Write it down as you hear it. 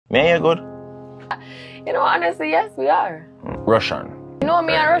Me, you good? You know, honestly, yes, we are. Russian. You know,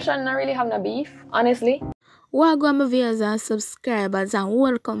 me and Russian not really have no beef, honestly. Welcome my viewers and subscribers and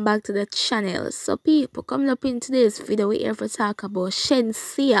welcome back to the channel. So people, coming up in today's video, we're here to talk about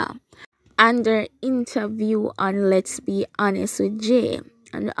Shenseea and their interview on Let's Be Honest with Jay.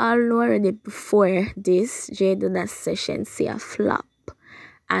 And we all know already before this, Jay did that session Shenseea flop.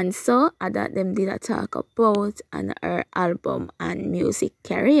 And so I thought them did a talk about on her album and music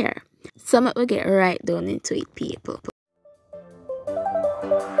career. So let me get right down into it, people.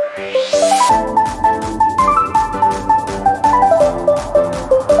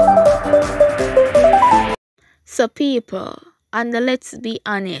 So people, on the Let's Be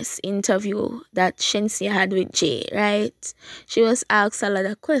Honest interview that Shenseea had with Jay, right? She was asked a lot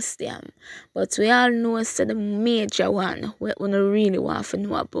of questions, but we all know so the major one we really want to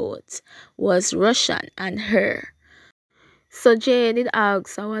know about was Russian and her. So Jay did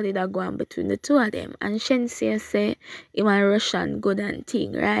ask her what did go on between the two of them, and Shenseea said him and Russian good and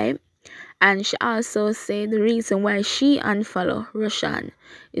thing, right? And she also said the reason why she unfollow Russian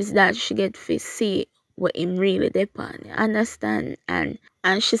is that she get to see what him really depend, understand? And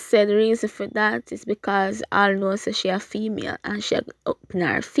she said the reason for that is because all know so she a female and she open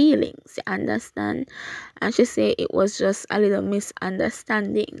her feelings, you understand? And she said it was just a little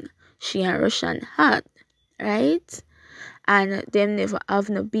misunderstanding she and Russian had, right? And them never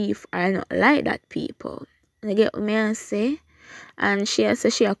have no beef or not like that, people. You get what I say? And she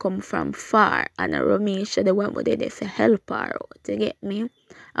said she come from far, and Ramesh the one where they for help her out. You get me?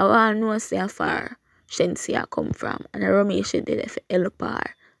 I all know say how far Shenseea come from, and Ramesh did for help her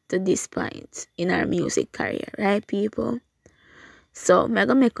to this point in her music career, right, people? So I'm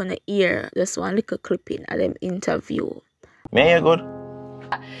gonna make on ear just one little clipping of them interview. Me, you good?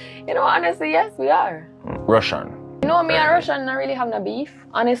 You know, honestly, yes, we are. Russian. You know, me and Russian not really have no beef,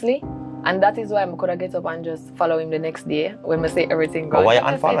 honestly. And that is why I could get up and just follow him the next day when I say everything But why you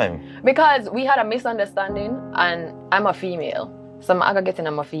unfollow him? Because we had a misunderstanding and I'm a female. So I'm not getting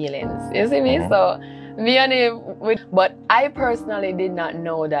on my feelings. You see me? So me and him, but I personally did not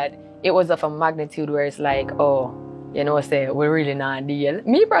know that it was of a magnitude where it's like, oh, you know, say we're really not a deal.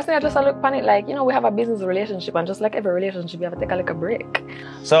 Me personally, I just look upon it like, you know, we have a business relationship, and just like every relationship, you have to take a little break.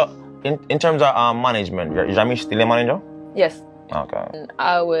 So in terms of management, is Ramesh still a manager? Yes. Okay.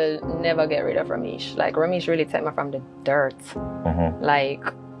 I will never get rid of Ramesh. Like, Ramesh really took me from the dirt. Like,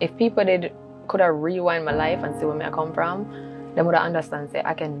 if people could have rewind my life and see where I come from, they would have understand, say,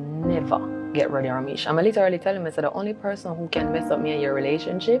 I can never get rid of Ramesh. I'm literally telling me, so the only person who can mess up me and your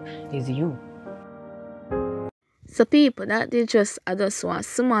relationship is you. So people, that did just one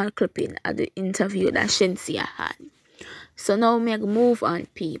small clipping at the interview that Shenseea had. So now we move on,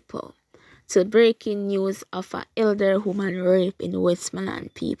 people, to breaking news of an elder woman rape in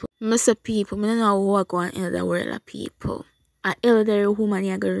Westmoreland, people. Mr. People, I don't know what going on in the world of people. An elder woman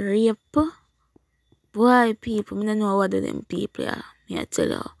you go rape. Boy, people, I don't know what them people are. I tell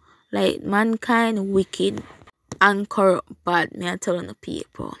you. Like, mankind wicked and corrupt bad, I tell you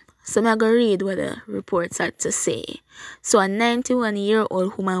people. So I'm going to read what the reports had to say. So a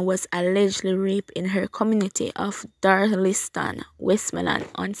 91-year-old woman was allegedly raped in her community of Darliston, Westmoreland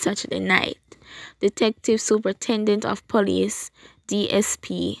on Saturday night. Detective Superintendent of Police,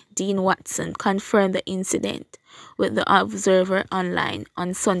 DSP Dean Watson, confirmed the incident with the Observer Online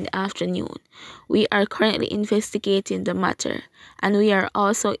on Sunday afternoon. We are currently investigating the matter, and we are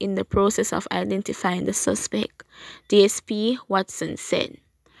also in the process of identifying the suspect, DSP Watson said.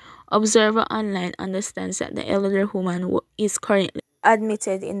 Observer Online understands that the elderly woman is currently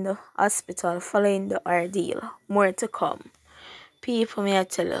admitted in the hospital following the ordeal. More to come. People, may I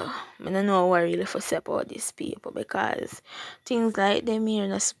tell you, I don't know what really for say about these people, because things like them here are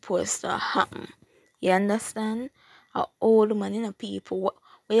not supposed to happen. You understand? An old man in a people, what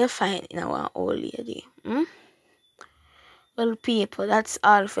you find in our old lady? Well, people, that's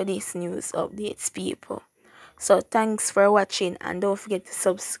all for this news updates, people. So thanks for watching, and don't forget to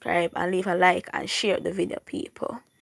subscribe and leave a like and share the video, people.